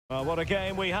Well, what a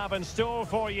game we have in store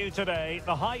for you today.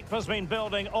 The hype has been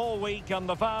building all week and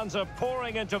the fans are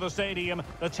pouring into the stadium.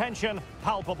 The tension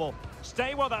palpable.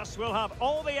 Stay with us. We'll have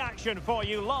all the action for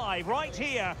you live right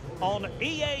here on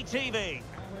EA TV.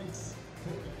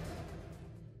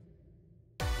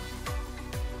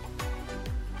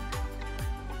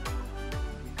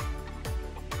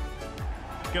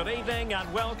 Good evening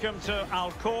and welcome to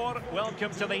Al Khor.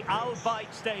 Welcome to the Al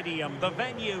Bayt Stadium, the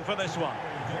venue for this one.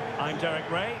 I'm Derek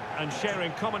Ray, and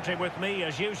sharing commentary with me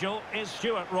as usual is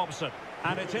Stuart Robson.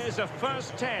 And it is a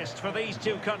first test for these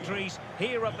two countries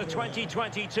here at the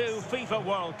 2022 FIFA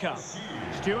World Cup.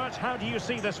 Stuart, how do you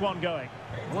see this one going?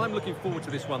 Well, I'm looking forward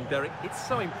to this one, Derek. It's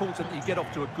so important that you get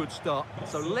off to a good start.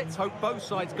 So let's hope both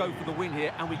sides go for the win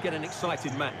here and we get an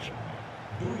exciting match.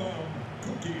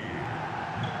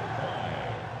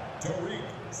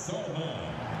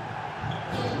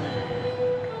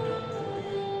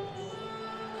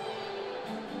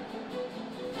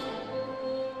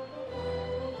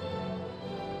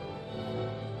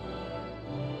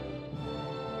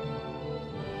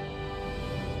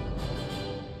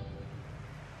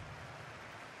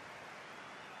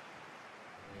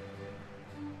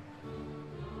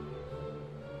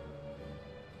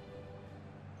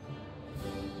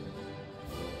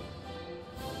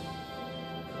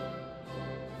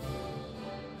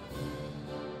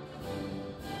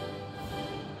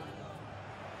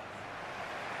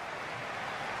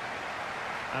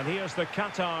 And here's the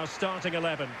Qatar starting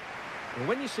 11. Well,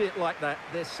 when you see it like that,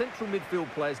 their central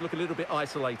midfield players look a little bit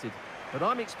isolated. But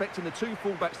I'm expecting the two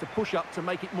fullbacks to push up to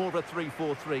make it more of a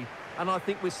 3-4-3. And I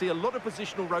think we'll see a lot of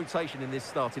positional rotation in this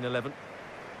starting 11.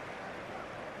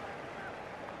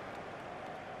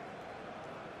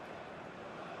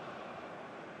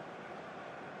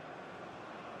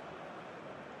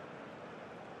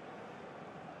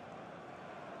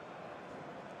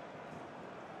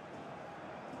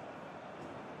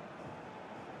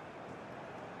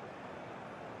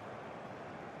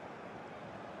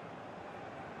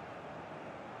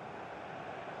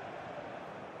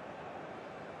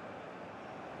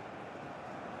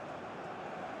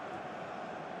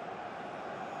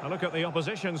 A look at the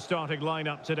opposition starting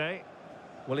lineup today.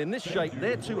 Well, in this shape,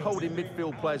 their two holding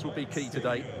midfield players will be key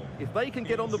today. If they can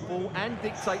get on the ball and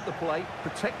dictate the play,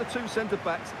 protect the two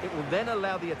centre-backs, it will then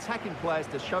allow the attacking players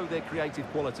to show their creative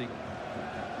quality.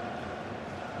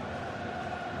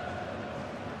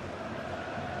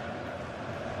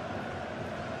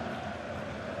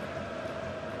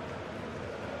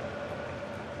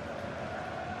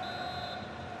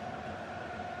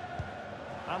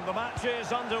 And the match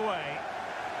is underway.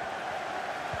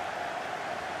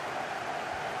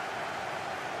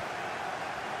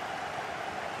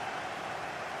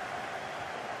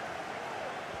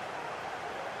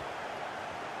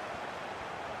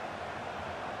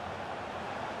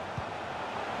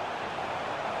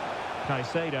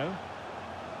 Caicedo.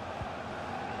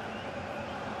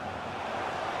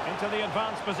 Into the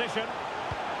advanced position.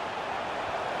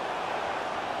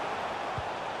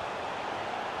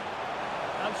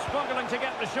 And struggling to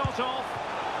get the shot off.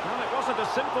 Well, it wasn't a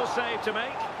simple save to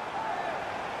make.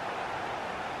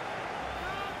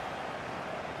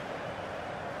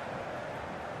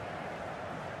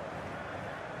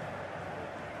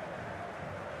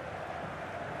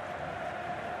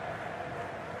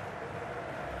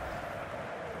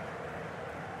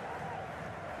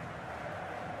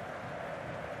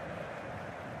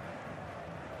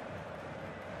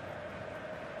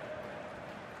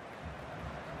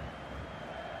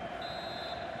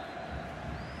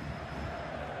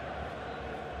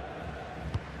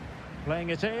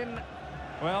 Playing it in.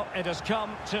 Well, it has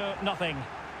come to nothing.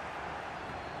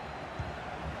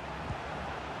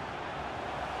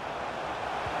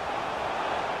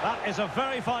 That is a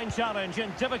very fine challenge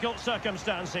in difficult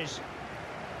circumstances.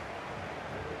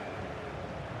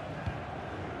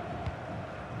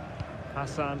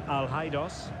 Hassan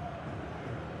Al-Haidos.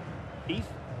 Eve.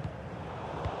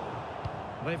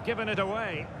 They've given it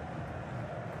away.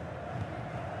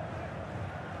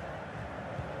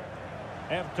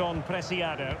 Ayrton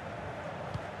Preciado.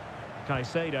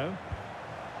 Caicedo.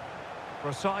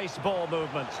 Precise ball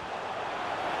movement.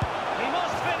 He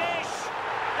must finish!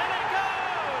 And it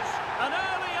goes! An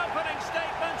early opening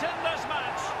statement in this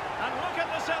match. And look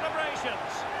at the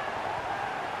celebrations.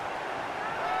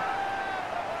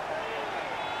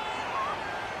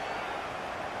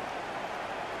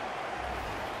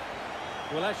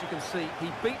 Well, as you can see, he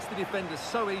beats the defenders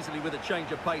so easily with a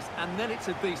change of pace, and then it's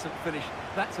a decent finish.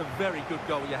 That's a very good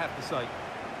goal, you have to say.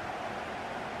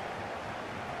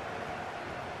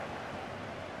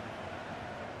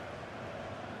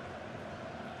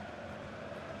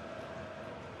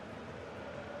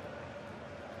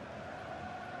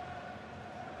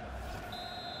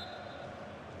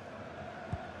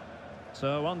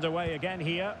 So underway again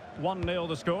here. 1-0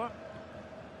 the score.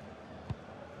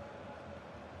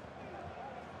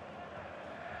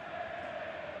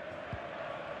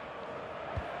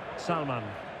 Salman.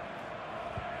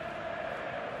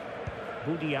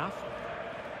 Boudiaf.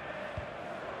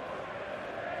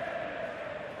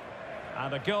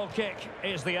 And a goal kick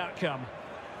is the outcome.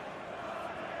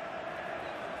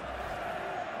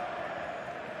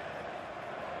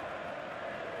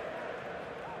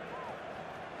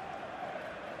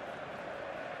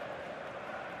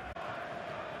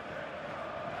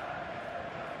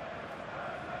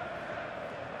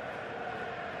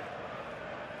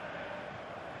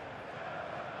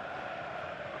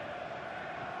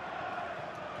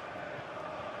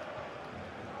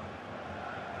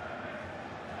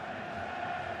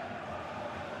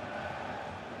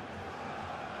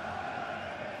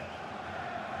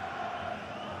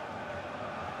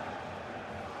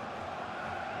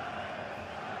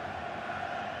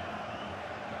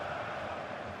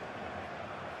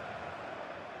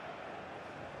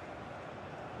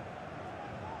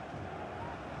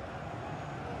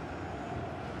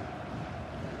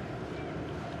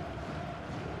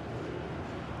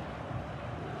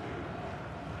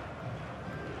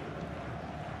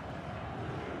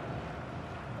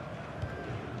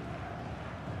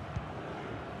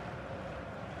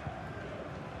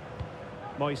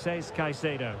 Moises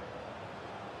Caicedo.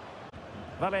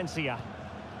 Valencia.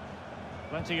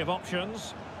 Plenty of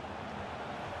options.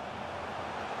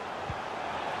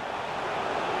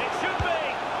 It should be!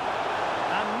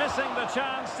 And missing the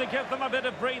chance to give them a bit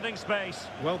of breathing space.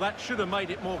 Well, that should have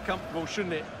made it more comfortable,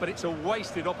 shouldn't it? But it's a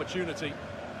wasted opportunity.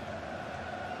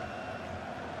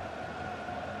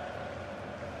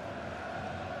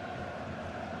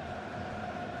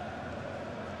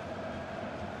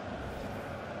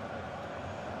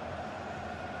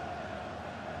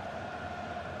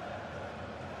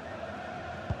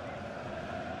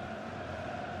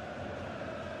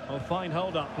 Well, fine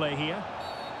hold-up play here.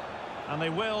 And they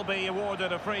will be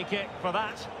awarded a free kick for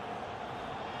that.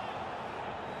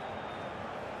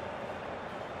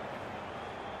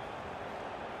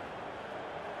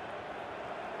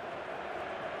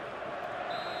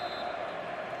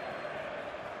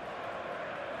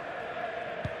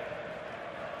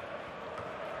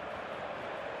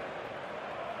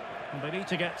 And they need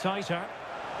to get tighter.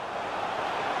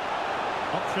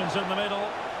 Options in the middle.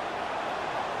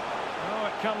 Oh,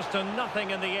 it comes to nothing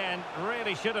in the end.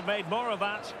 Really should have made more of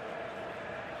that.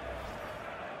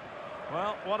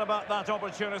 Well, what about that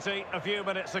opportunity a few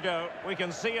minutes ago? We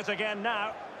can see it again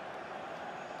now.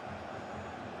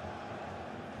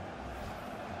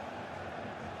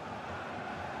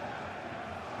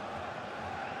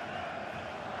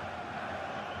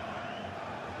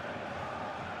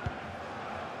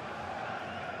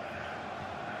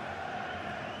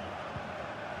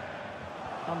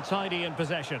 Untidy in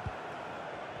possession.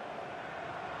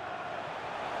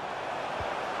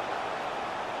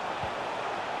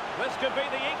 This could be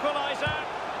the equaliser.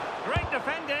 Great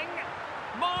defending.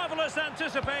 Marvellous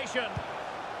anticipation.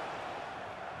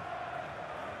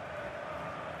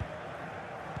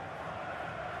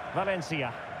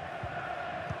 Valencia.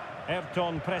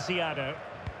 Ayrton Preciado.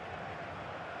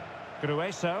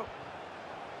 Grueso.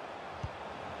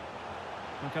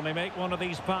 And can they make one of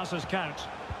these passes count?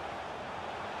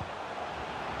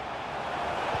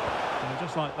 And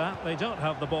just like that, they don't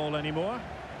have the ball anymore.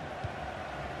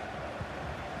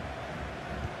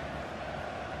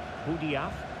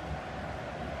 Boudiaf.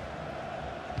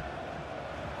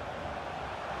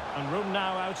 And room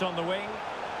now out on the wing.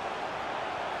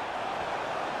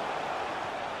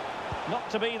 Not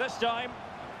to be this time.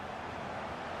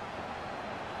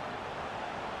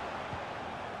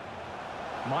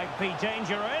 Might be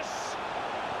dangerous.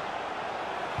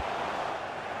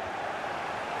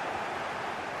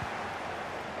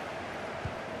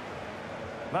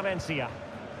 Valencia.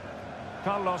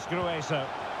 Carlos Grueso.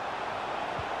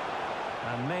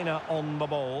 And Mena on the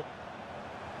ball.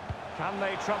 Can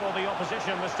they trouble the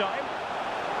opposition this time?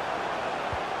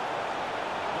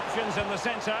 Options in the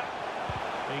centre.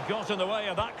 He got in the way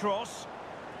of that cross.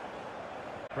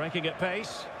 Breaking at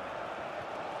pace.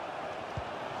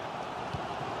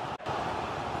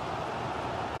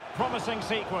 Promising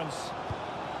sequence.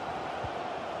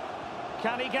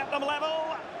 Can he get them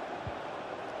level?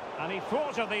 And he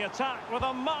thwarted the attack with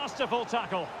a masterful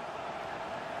tackle.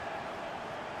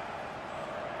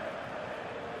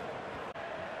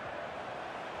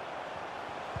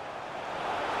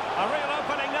 A real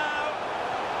opening now.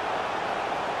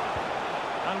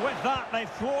 And with that, they've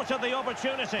thwarted the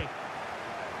opportunity.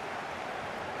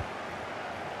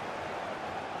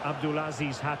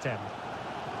 Abdulaziz Hatem.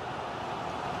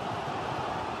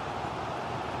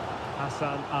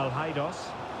 Hassan Al-Haidos.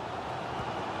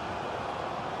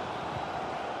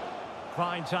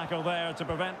 Fine tackle there to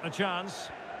prevent the chance.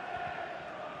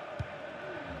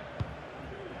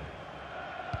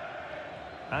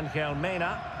 Angel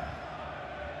Mena.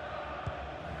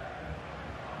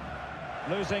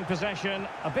 Losing possession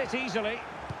a bit easily.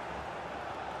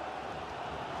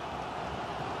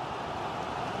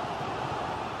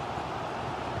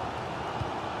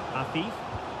 Afif.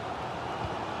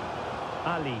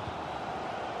 Ali.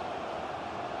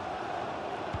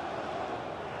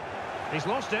 He's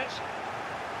lost it.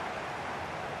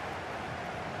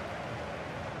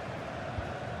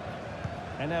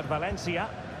 Ener Valencia.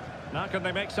 Now can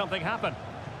they make something happen?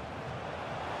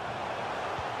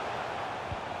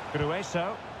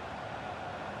 Grueso.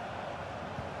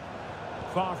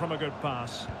 Far from a good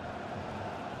pass.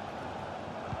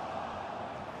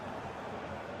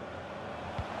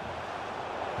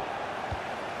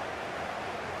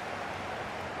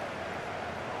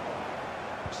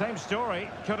 Same story,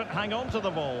 couldn't hang on to the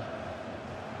ball.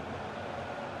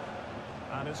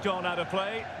 And it's gone out of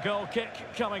play. Goal kick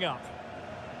coming up.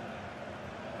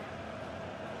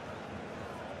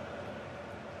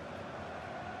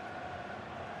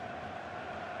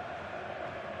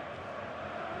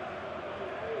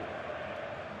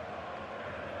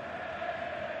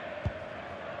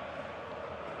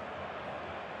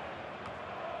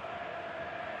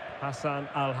 Hassan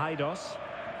Al-Haidos.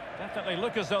 Definitely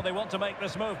look as though they want to make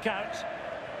this move count.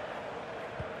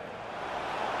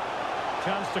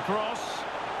 Chance to cross.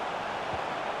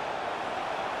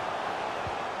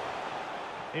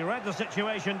 He read the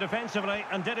situation defensively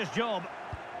and did his job.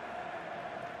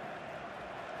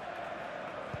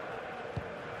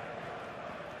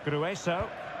 Grueso.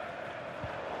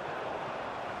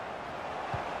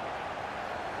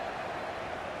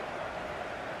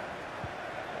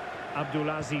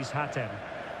 Abdulaziz Hatem.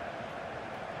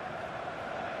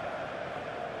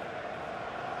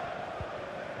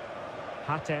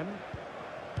 Hatem.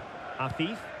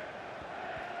 Afif.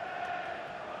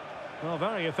 Well,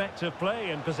 very effective play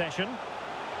in possession.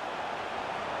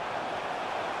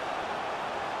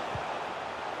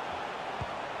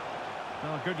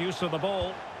 Oh, good use of the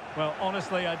ball. Well,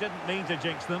 honestly, I didn't mean to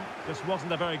jinx them. This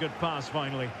wasn't a very good pass,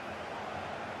 finally.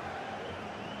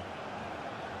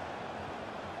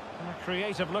 A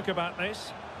creative look about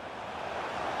this.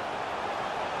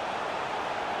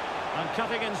 And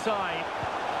cutting inside.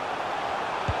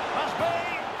 Must be!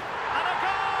 And a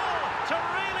goal! To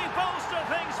really bolster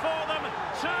things for them.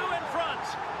 Two in front.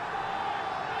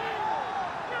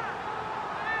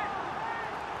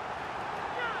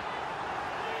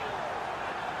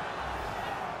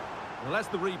 Well, as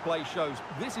the replay shows,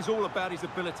 this is all about his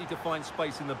ability to find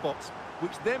space in the box,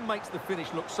 which then makes the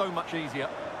finish look so much easier.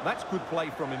 That's good play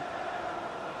from him.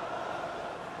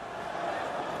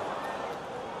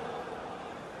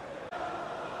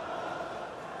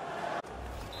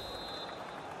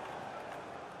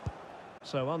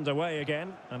 So underway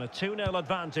again, and a 2-0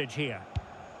 advantage here.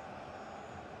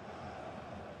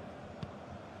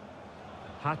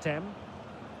 Hatem.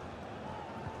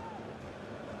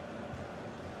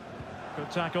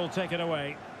 Good tackle taken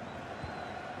away.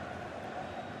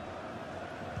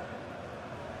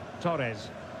 Torres.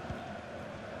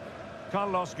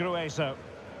 Carlos Grueso.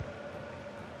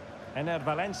 Ener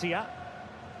Valencia.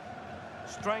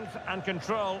 Strength and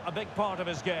control, a big part of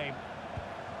his game.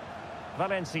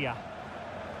 Valencia.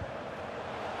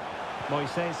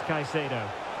 Moises Caicedo.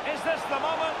 Is this the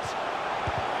moment?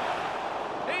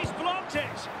 He's blocked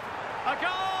it. A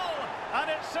goal! And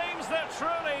it seems they're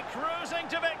truly cruising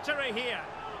to victory here.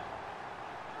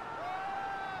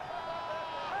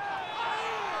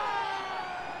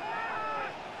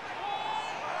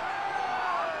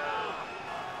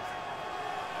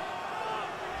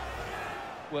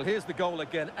 Well, here's the goal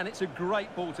again, and it's a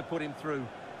great ball to put him through.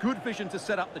 Good vision to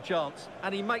set up the chance,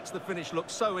 and he makes the finish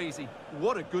look so easy.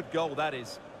 What a good goal that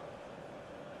is.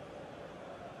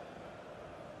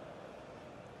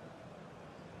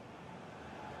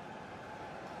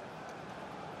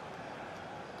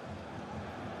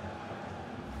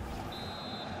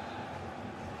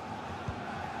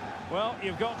 Well,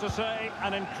 you've got to say,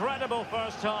 an incredible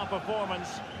first-half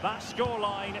performance. That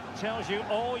scoreline tells you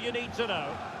all you need to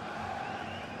know.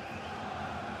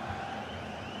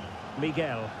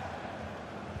 Miguel.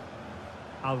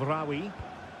 Al-Rawi.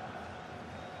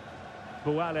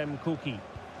 Boualem Kouki.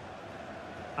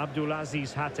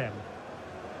 Abdulaziz Hatem.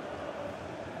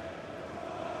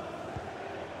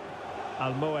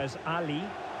 Almoez Ali.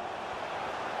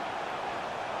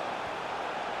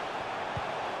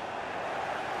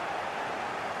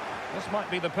 This might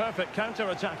be the perfect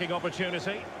counter-attacking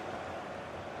opportunity.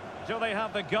 Do they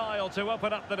have the guile to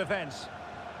open up the defence?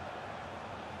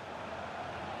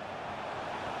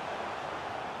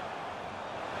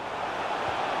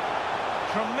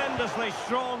 Tremendously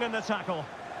strong in the tackle.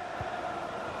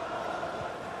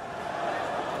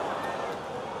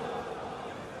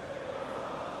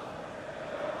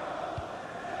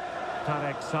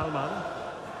 Tarek Salman.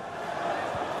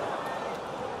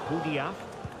 Boudiaf.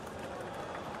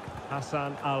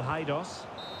 Hassan Al-Haidos.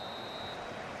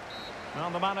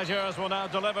 And the managers will now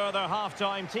deliver their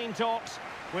half-time team talks.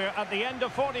 We're at the end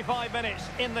of 45 minutes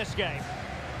in this game.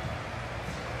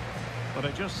 But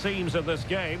it just seems in this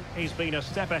game, he's been a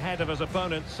step ahead of his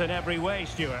opponents in every way,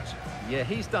 Stuart. Yeah,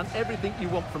 he's done everything you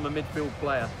want from a midfield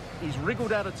player. He's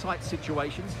wriggled out of tight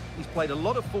situations, he's played a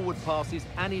lot of forward passes,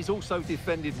 and he's also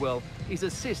defended well. His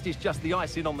assist is just the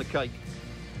icing on the cake.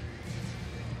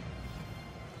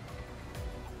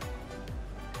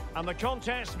 And the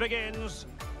contest begins.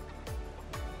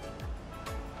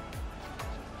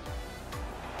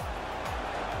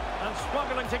 And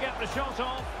struggling to get the shot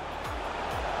off.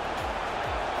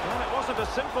 Well, it wasn't a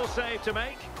simple save to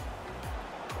make.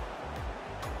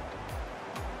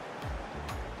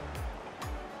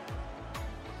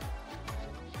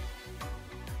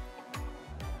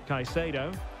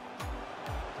 Caicedo.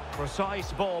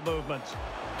 Precise ball movement.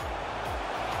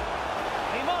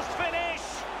 He must finish!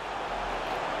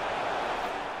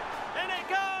 In it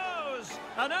goes!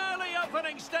 An early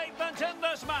opening statement in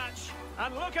this match.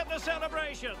 And look at the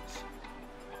celebrations.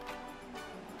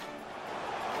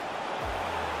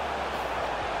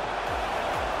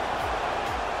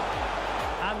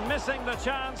 And missing the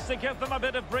chance to give them a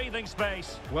bit of breathing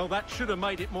space. Well, that should have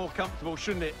made it more comfortable,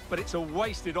 shouldn't it? But it's a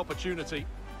wasted opportunity.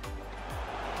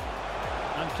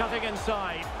 And cutting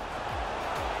inside.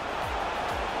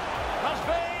 Must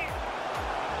be!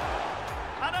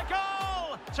 And a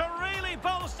goal to really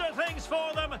bolster things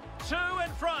for them. 2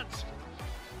 in front.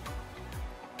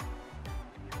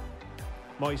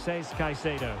 Moises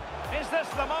Caicedo. Is this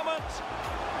the moment?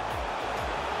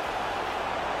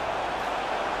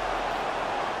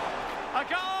 A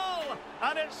goal!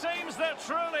 And it seems they're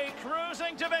truly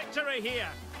cruising to victory here.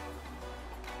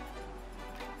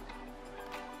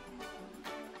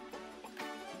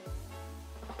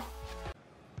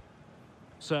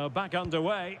 So back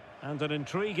underway, and an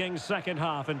intriguing second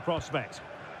half in prospect.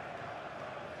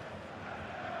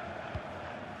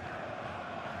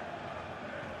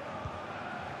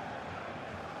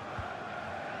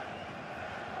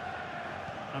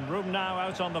 And room now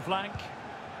out on the flank.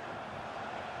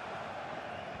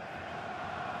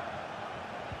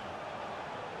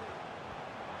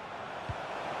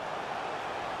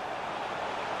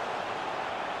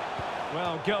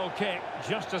 Well, goal kick,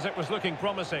 just as it was looking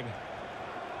promising.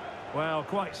 Well,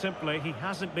 quite simply, he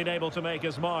hasn't been able to make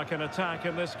his mark in attack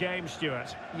in this game,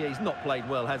 Stuart. Yeah, he's not played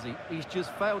well, has he? He's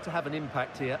just failed to have an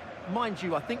impact here. Mind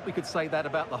you, I think we could say that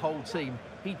about the whole team.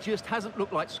 He just hasn't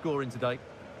looked like scoring today.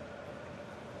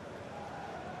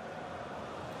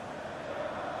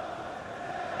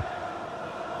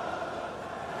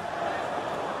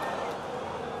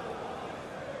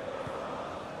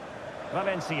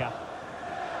 Valencia.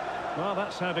 Well,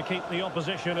 that's how to keep the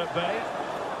opposition at bay.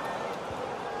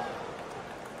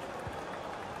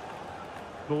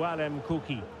 Bualem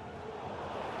Kuki.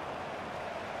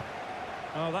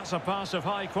 Oh, that's a pass of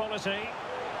high quality.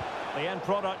 The end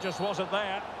product just wasn't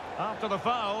there. After the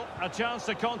foul, a chance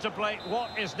to contemplate what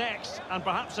is next, and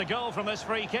perhaps a goal from this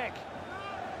free kick.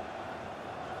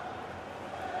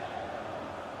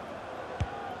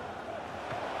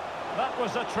 That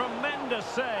was a tremendous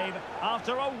save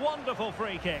after a wonderful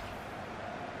free kick.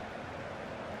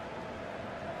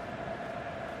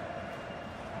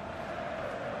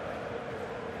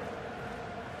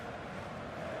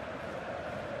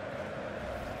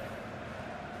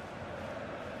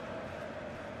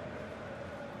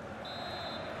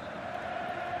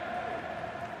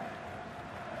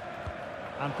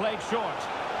 And played short.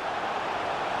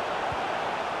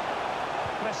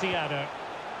 Preciado.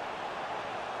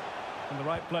 In the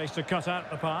right place to cut out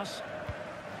the pass.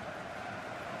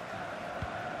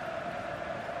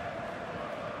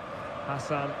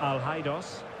 Hassan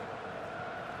Al-Haidos.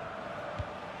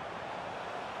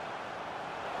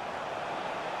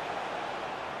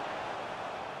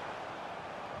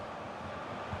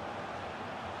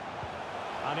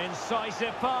 An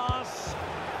incisive pass.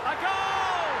 A goal!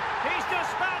 He's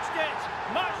dispatched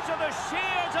it, much to the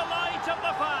sheer delight of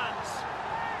the fans.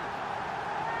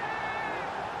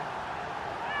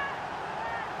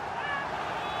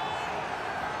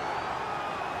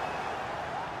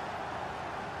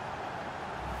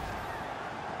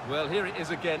 Well, here it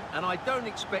is again, and I don't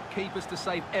expect keepers to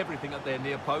save everything at their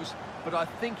near post, but I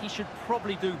think he should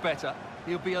probably do better.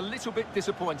 He'll be a little bit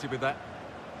disappointed with that.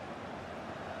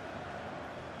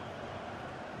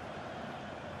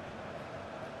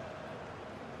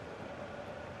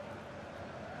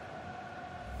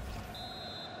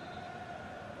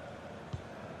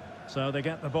 So they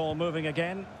get the ball moving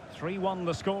again. 3-1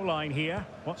 the scoreline here.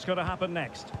 What's going to happen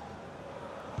next?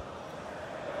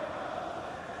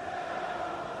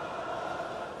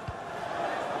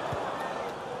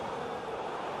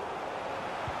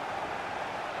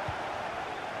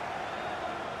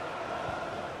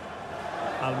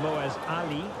 Almoez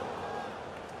Ali.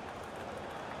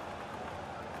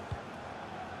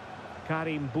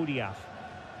 Karim Boudiaf.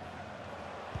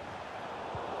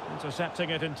 Intercepting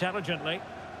it intelligently.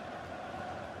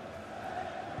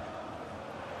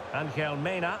 Angel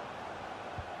Mena.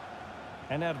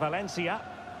 Ener Valencia.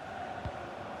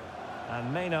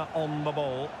 And Mena on the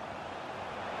ball.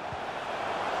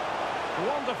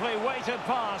 Wonderfully weighted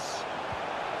pass.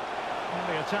 Well,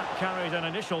 the attack carried an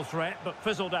initial threat, but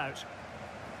fizzled out.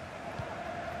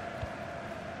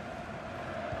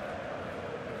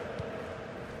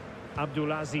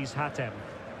 Abdulaziz Hatem.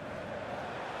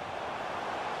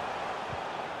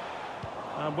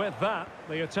 And with that,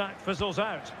 the attack fizzles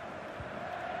out.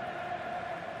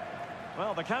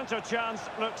 Well, the counter chance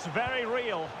looks very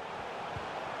real.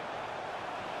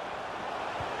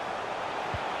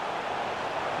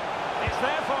 It's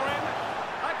there for him.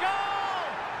 A goal!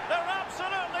 They're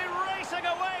absolutely racing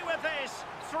away with this.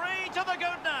 3 to the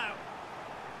good now.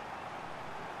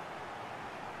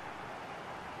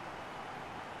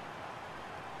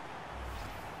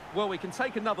 Well, we can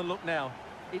take another look now.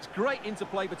 It's great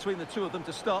interplay between the two of them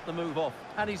to start the move off.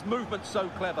 And his movement's so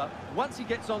clever. Once he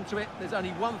gets onto it, there's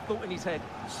only one thought in his head.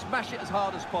 Smash it as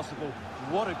hard as possible.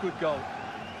 What a good goal.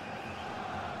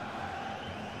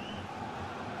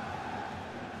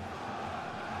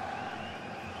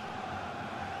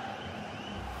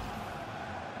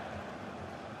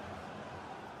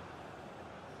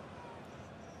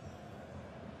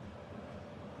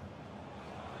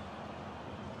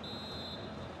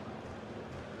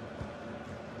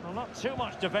 Well, not too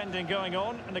much defending going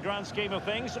on in the grand scheme of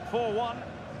things. 4-1.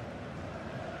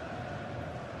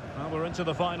 Well, we're into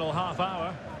the final half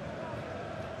hour.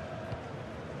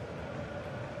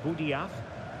 Boudiaf.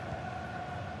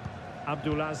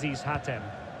 Abdulaziz Hatem.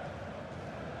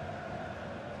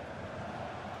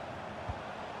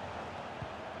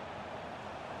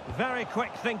 Very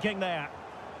quick thinking there.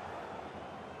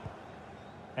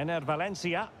 Ener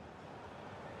Valencia.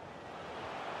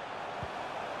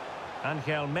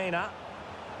 Angel Mena.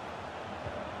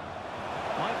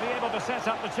 Might be able to set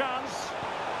up the chance.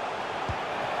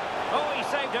 Oh, he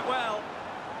saved it well.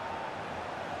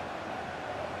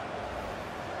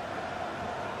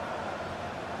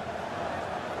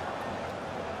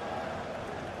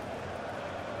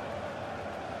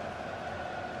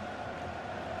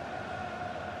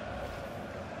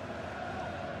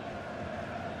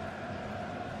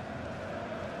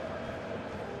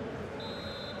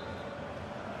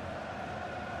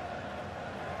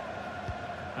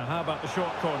 And how about the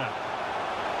short corner?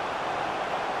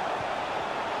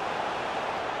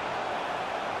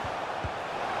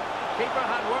 Keeper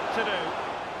had work to do.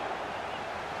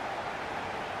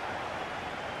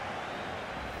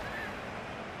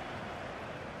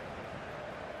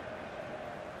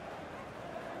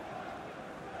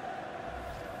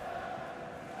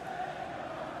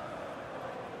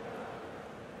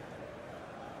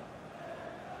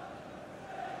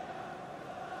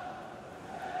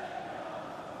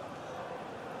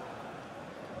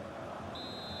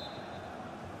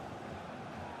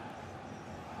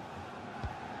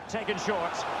 Taken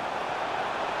short.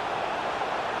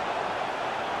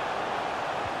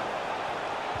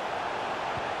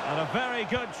 And a very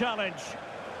good challenge.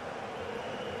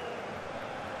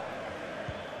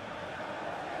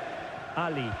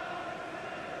 Ali.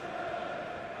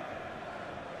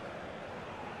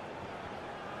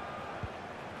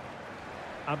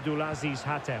 Abdulaziz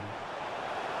Hatem.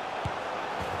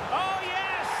 Oh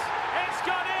yes! It's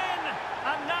gone in!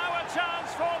 And now a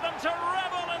chance for them to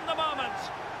revel in the moment.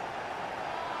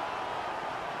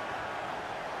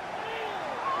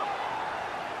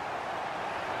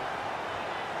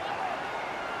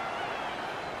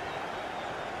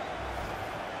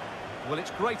 Well,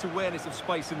 it's great awareness of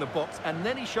space in the box, and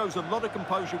then he shows a lot of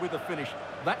composure with the finish.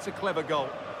 That's a clever goal.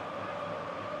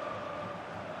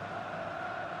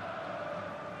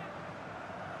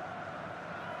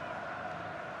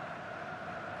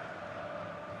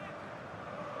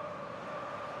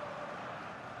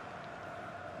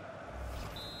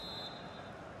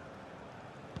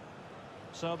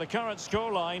 So the current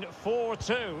scoreline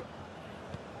 4-2.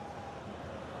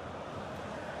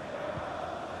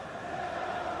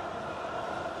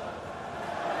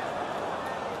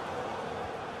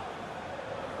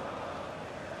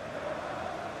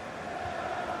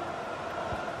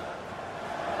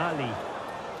 Ali.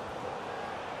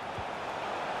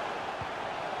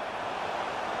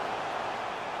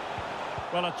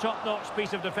 Well, a top-notch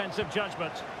piece of defensive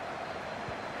judgment.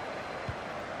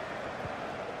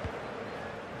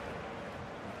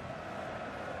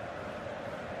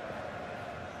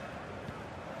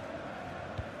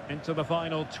 Into the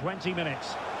final 20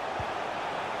 minutes.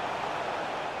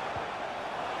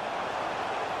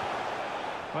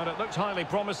 Well, it looked highly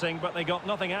promising, but they got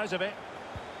nothing out of it.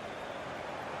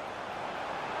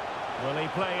 Will he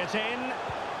play it in?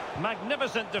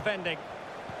 Magnificent defending.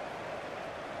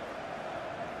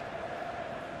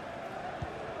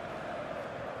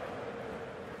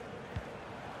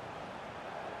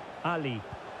 Ali.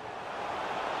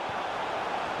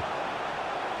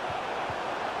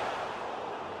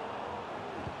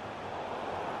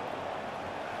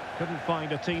 Couldn't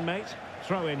find a teammate.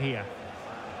 Throw in here.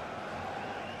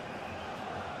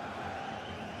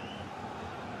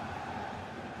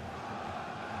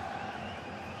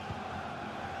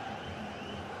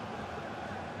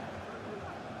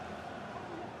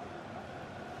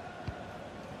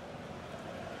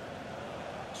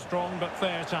 Strong but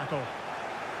fair tackle.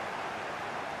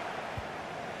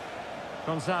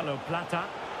 Gonzalo Plata.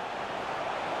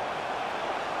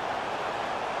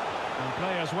 And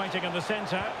players waiting in the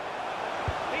centre.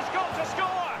 He's got to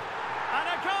score! And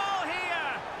a goal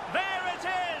here! There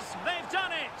it is! They've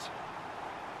done it!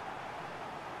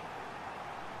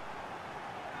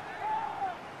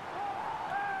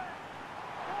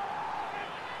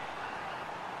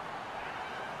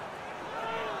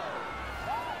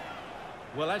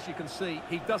 Well, as you can see,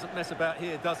 he doesn't mess about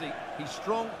here, does he? He's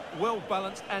strong,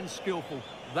 well-balanced and skillful.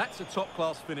 That's a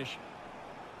top-class finish.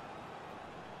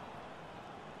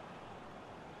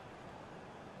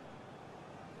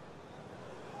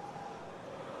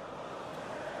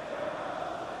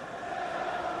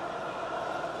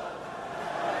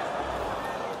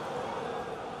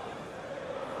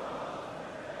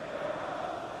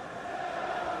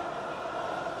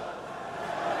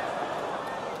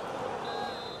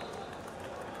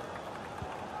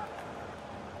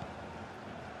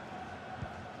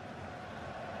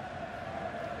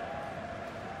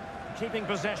 Keeping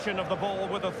possession of the ball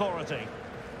with authority.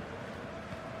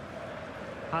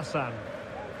 Hassan.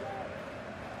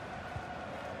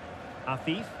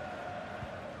 Afif.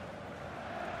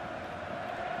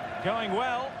 Going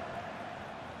well.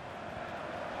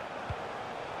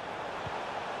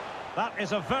 That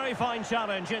is a very fine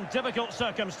challenge in difficult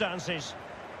circumstances.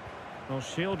 Well,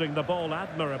 shielding the ball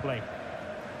admirably.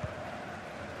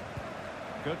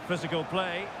 Good physical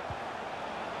play.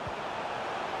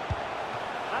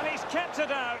 And he's kept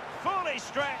it out, fully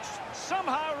stretched,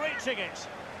 somehow reaching it.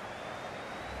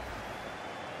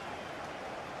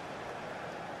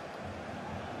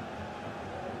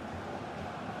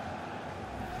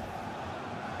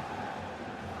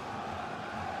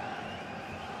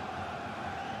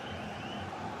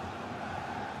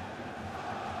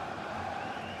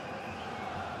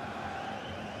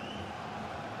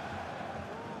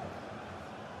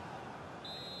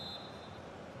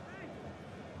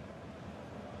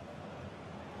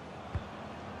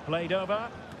 Played over.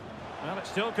 Well, it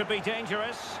still could be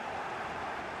dangerous.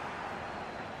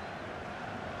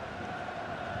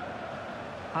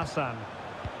 Hassan.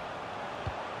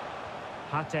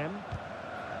 Hatem.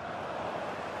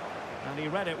 And he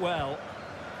read it well.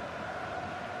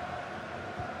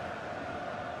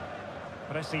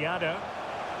 Preciado.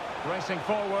 Racing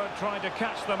forward, trying to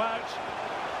catch them out.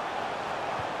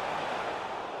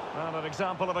 Well, an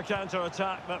example of a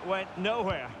counter-attack that went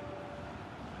nowhere.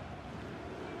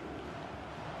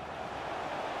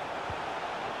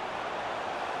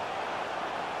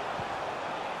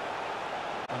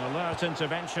 An alert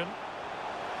intervention.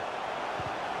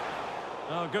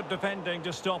 Oh, good defending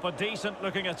to stop a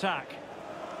decent-looking attack.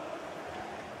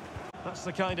 That's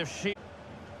the kind of sheet.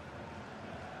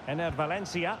 Ener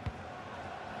Valencia.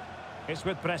 It's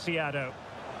with Preciado.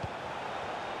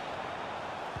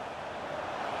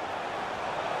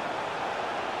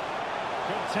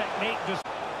 Good technique.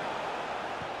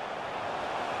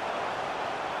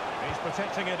 He's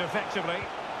protecting it effectively.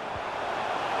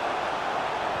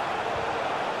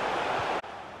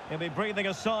 He'll be breathing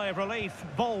a sigh of relief.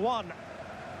 Ball one.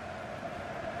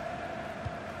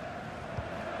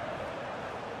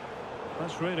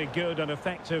 That's really good and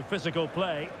effective physical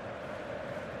play.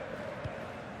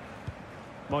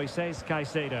 Moises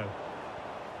Caicedo.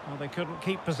 Well, they couldn't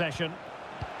keep possession.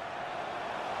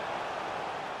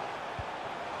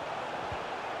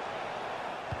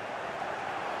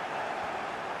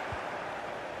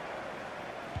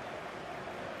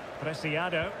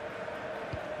 Preciado.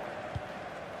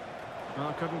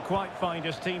 Well, couldn't quite find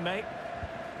his teammate.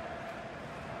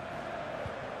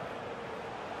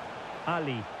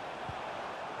 Ali.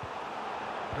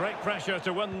 Great pressure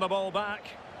to win the ball back.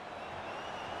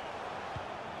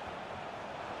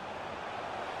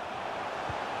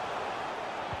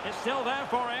 It's still there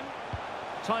for him.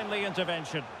 Timely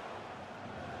intervention.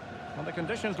 Well, the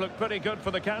conditions look pretty good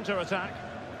for the counter-attack.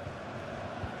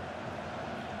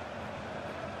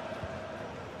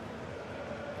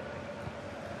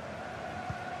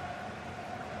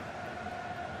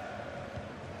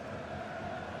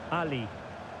 Ali.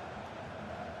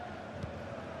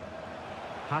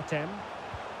 Hatem.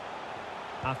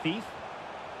 Afif.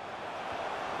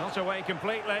 Not away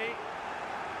completely.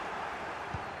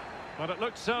 But it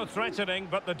looked so threatening,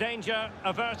 but the danger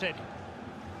averted.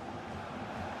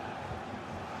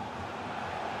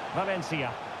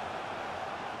 Valencia.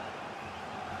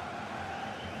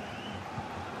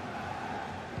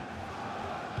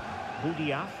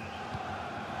 Boudiaf.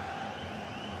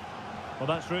 Well,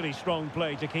 that's really strong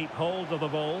play to keep hold of the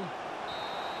ball.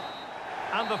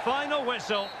 And the final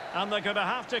whistle, and they're going to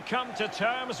have to come to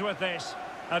terms with this.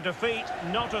 A defeat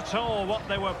not at all what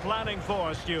they were planning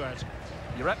for, Stuart.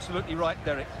 You're absolutely right,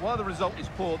 Derek. While the result is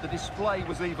poor, the display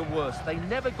was even worse. They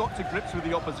never got to grips with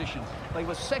the opposition. They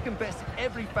were second best in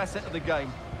every facet of the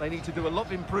game. They need to do a lot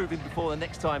of improving before the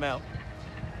next time out.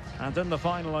 And in the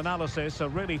final analysis, a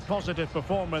really positive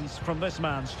performance from this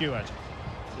man, Stuart.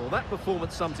 Well, that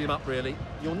performance sums him up, really.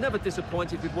 You're never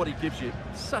disappointed with what he gives you.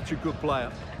 Such a good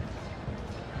player.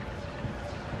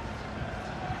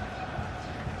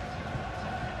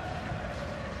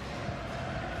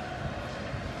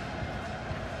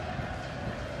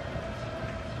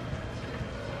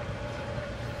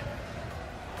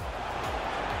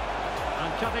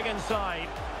 And cutting inside.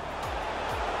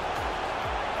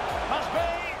 Must be!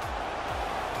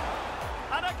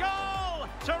 And a goal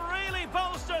to really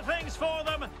bolster things for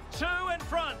them. 2 in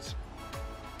front.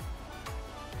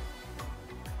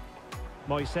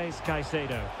 Moises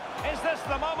Caicedo. Is this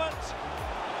the moment?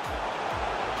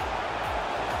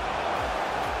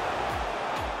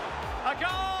 A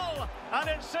goal! And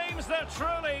it seems they're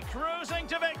truly cruising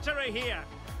to victory here.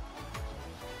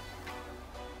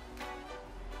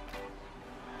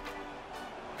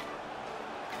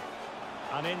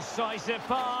 An incisive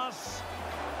pass.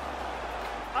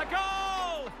 A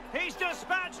goal! He's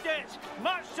dispatched it,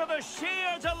 much to the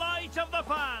sheer delight of the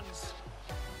fans.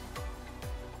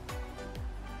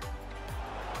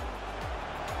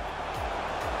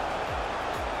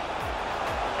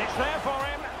 It's there for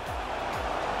him.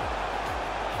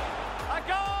 A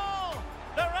goal!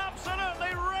 They're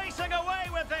absolutely racing away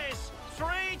with this.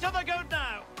 3 to the good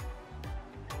now.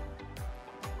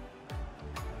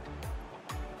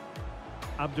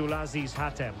 Abdulaziz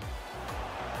Hatem.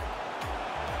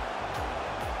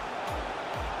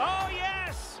 Oh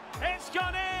yes! It's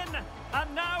gone in!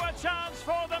 And now a chance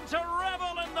for them to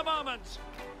revel in the moment.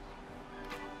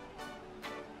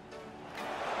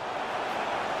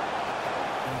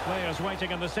 And players waiting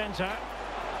in the centre.